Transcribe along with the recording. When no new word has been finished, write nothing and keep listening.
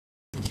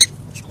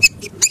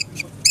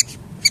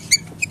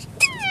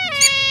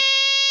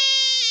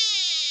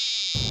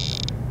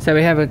So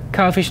we have a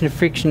coefficient of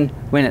friction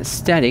when it's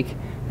static,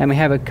 and we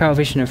have a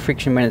coefficient of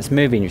friction when it's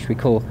moving, which we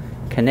call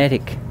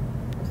kinetic.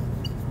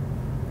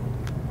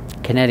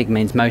 Kinetic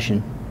means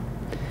motion.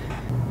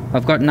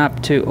 I've gotten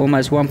up to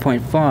almost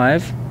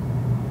 1.5,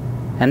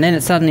 and then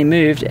it suddenly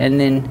moved, and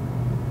then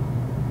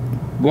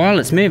while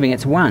it's moving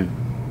it's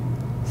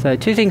 1. So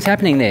two things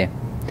happening there.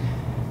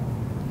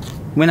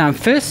 When I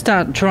first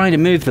start trying to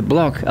move the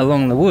block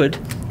along the wood,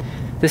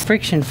 the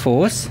friction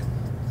force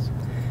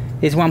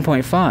is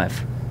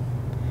 1.5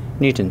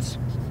 newtons.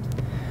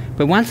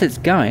 But once it's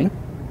going,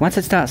 once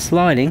it starts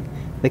sliding,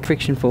 the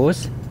friction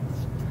force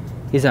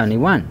is only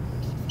 1.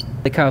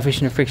 The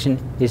coefficient of friction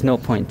is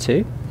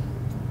 0.2.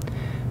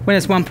 When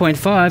it's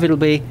 1.5, it'll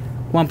be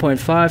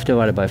 1.5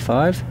 divided by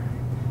 5,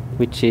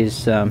 which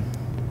is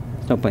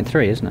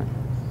 0.3, isn't it?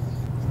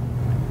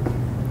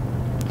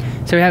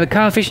 So we have a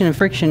coefficient of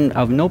friction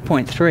of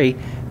 0.3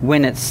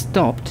 when it's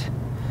stopped,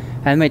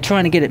 and we're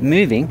trying to get it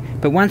moving,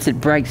 but once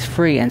it breaks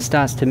free and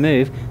starts to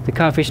move, the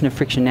coefficient of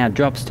friction now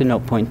drops to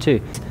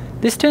 0.2.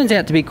 This turns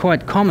out to be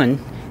quite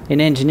common in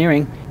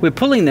engineering. We're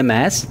pulling the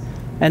mass,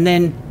 and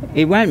then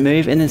it won't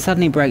move, and then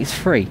suddenly breaks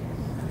free.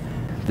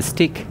 The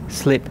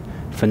stick-slip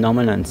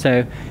phenomenon.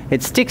 So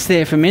it sticks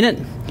there for a minute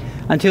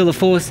until the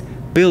force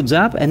builds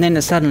up, and then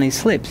it suddenly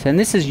slips. And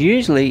this is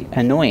usually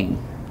annoying.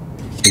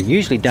 You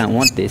usually don't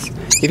want this.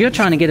 If you're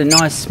trying to get a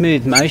nice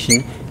smooth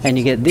motion and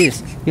you get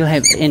this, you'll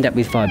end up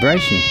with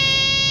vibration.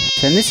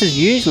 And this is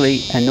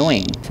usually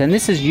annoying. And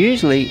this is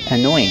usually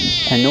annoying.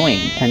 And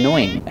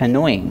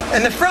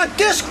the front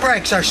disc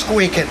brakes are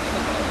squeaking.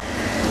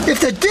 If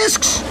the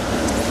discs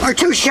are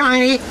too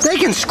shiny, they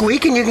can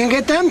squeak and you can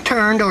get them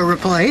turned or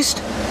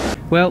replaced.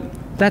 Well,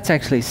 that's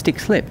actually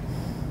stick-slip.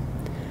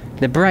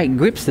 The brake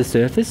grips the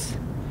surface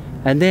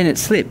and then it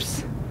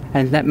slips,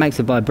 and that makes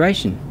a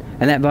vibration.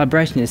 And that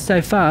vibration is so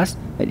fast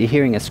that you're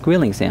hearing a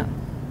squealing sound.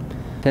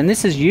 And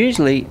this is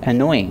usually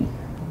annoying.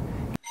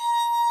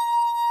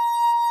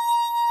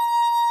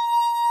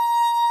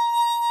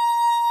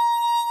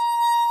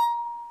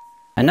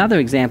 Another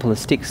example of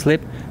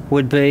stick-slip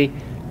would be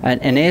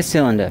an air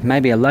cylinder,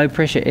 maybe a low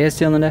pressure air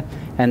cylinder,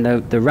 and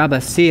the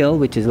rubber seal,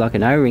 which is like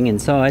an O-ring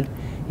inside,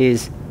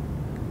 is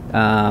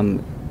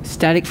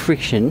static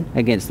friction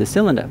against the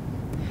cylinder.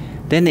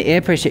 Then the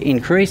air pressure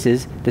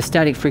increases, the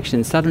static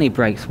friction suddenly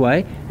breaks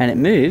away and it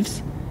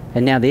moves,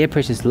 and now the air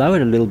pressure is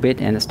lowered a little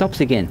bit and it stops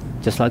again,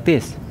 just like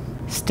this.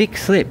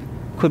 Stick-slip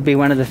could be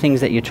one of the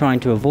things that you're trying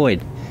to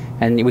avoid,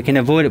 and we can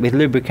avoid it with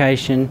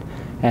lubrication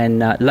and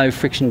low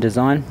friction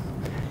design.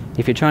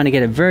 If you're trying to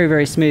get a very,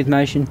 very smooth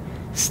motion,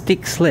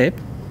 stick-slip,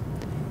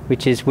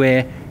 which is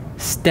where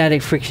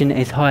static friction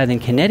is higher than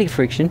kinetic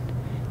friction,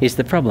 is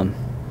the problem.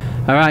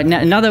 Alright,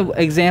 now another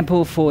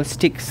example for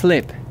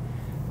stick-slip.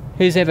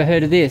 Who's ever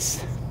heard of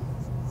this?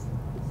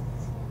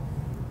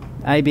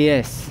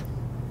 ABS.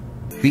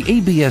 The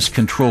ABS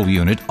control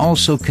unit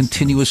also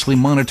continuously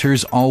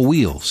monitors all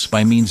wheels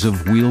by means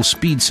of wheel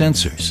speed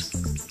sensors.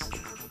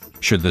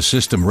 Should the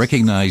system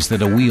recognize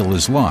that a wheel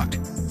is locked,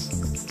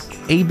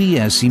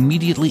 ABS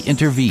immediately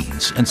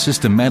intervenes and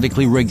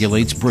systematically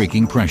regulates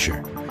braking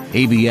pressure.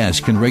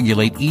 ABS can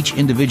regulate each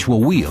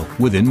individual wheel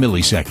within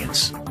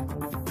milliseconds.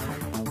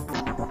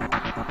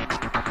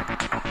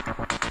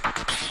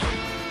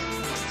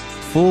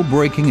 Full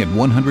braking at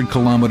 100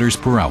 kilometers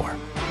per hour.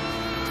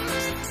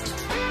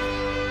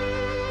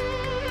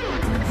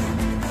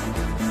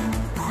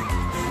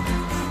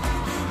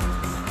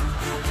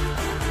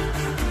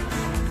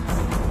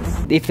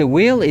 If the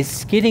wheel is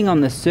skidding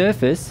on the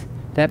surface,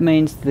 that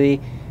means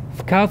the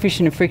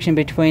coefficient of friction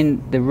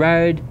between the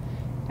road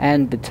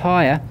and the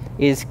tyre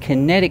is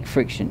kinetic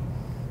friction.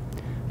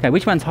 Okay,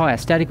 which one's higher,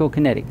 static or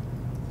kinetic?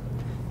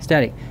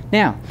 Static.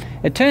 Now,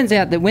 it turns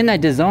out that when they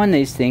design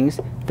these things,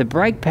 the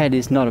brake pad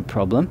is not a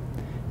problem.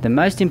 The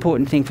most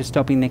important thing for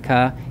stopping the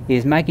car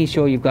is making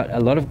sure you've got a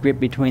lot of grip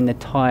between the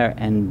tyre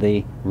and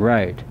the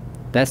road.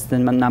 That's the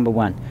number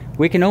one.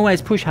 We can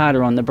always push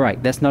harder on the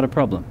brake, that's not a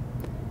problem.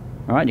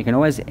 Alright, you can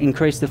always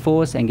increase the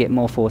force and get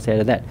more force out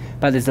of that.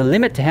 But there's a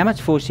limit to how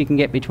much force you can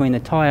get between the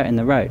tyre and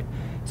the road.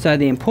 So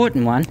the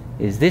important one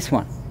is this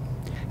one.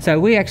 So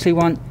we actually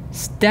want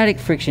static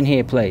friction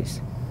here,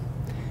 please,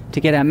 to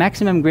get our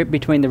maximum grip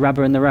between the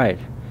rubber and the road.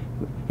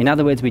 In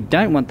other words, we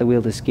don't want the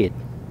wheel to skid.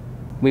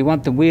 We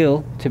want the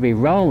wheel to be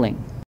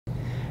rolling.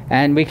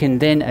 And we can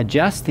then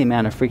adjust the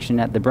amount of friction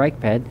at the brake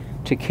pad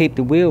to keep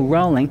the wheel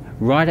rolling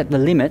right at the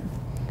limit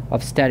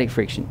of static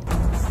friction.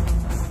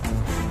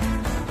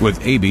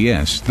 With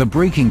ABS, the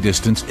braking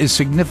distance is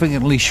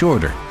significantly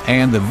shorter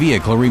and the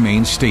vehicle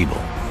remains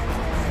stable.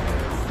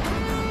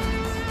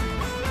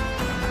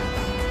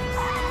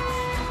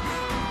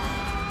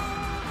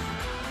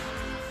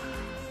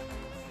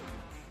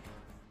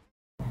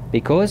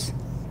 Because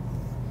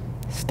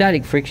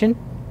static friction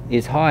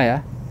is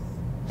higher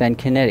than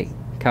kinetic.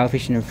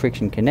 Coefficient of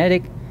friction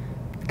kinetic,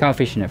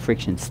 coefficient of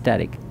friction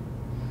static.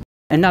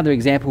 Another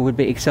example would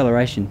be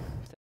acceleration.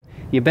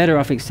 You're better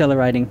off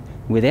accelerating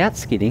without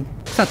skidding,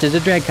 such as a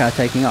drag car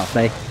taking off.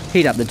 They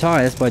heat up the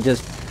tyres by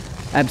just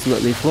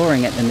absolutely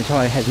flooring it, and the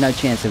tyre has no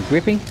chance of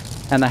gripping.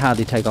 and they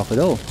hardly take off at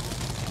all.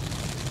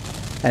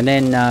 And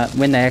then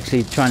when they're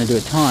actually trying to do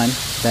a time,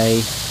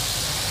 they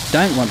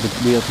don't want the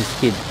wheel to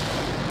skid.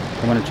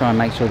 They want to try and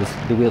make sure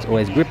the wheel's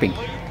always gripping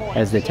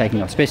as they're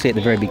taking off, especially at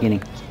the very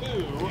beginning.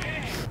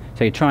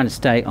 So you're trying to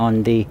stay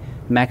on the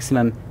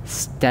maximum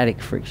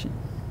static friction.